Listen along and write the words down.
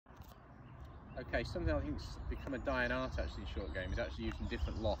Okay, something I think's become a dying art actually in short game is actually using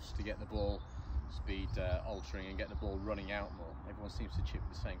different lofts to get the ball speed altering and get the ball running out more. Everyone seems to chip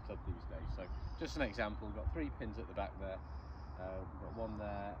with the same club these days. So just an example, we've got 3 pins at the back there. We've got one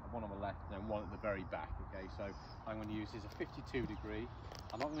there, one on the left, and then one at the very back. Okay, so I'm going to use is a 52 degree.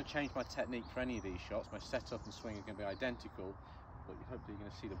 I'm not going to change my technique for any of these shots. My setup and swing are going to be identical, but hopefully you're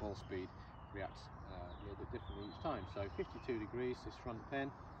going to see the ball speed react a little bit differently each time. So 52 degrees, this front pin,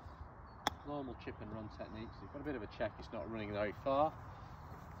 normal chip and run techniques. You've got a bit of a check, it's not running very far.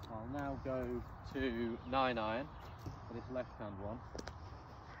 I'll now go to 9 iron for this left hand one.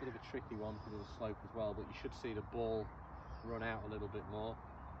 Bit of a tricky one because of the slope as well, but you should see the ball run out a little bit more.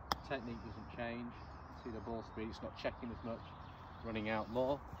 Technique doesn't change. See the ball speed, it's not checking as much, running out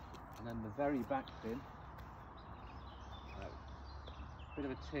more. And then the very back pin, bit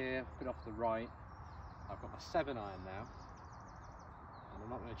of a tear, bit off the right. I've got my 7 iron now, and I'm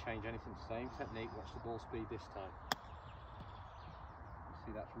not going to change anything. Same technique. Watch the ball speed this time. You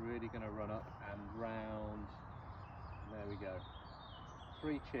see that's really going to run up and round. There we go.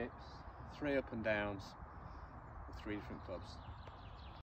 3 chips, 3 up and downs with 3 different clubs.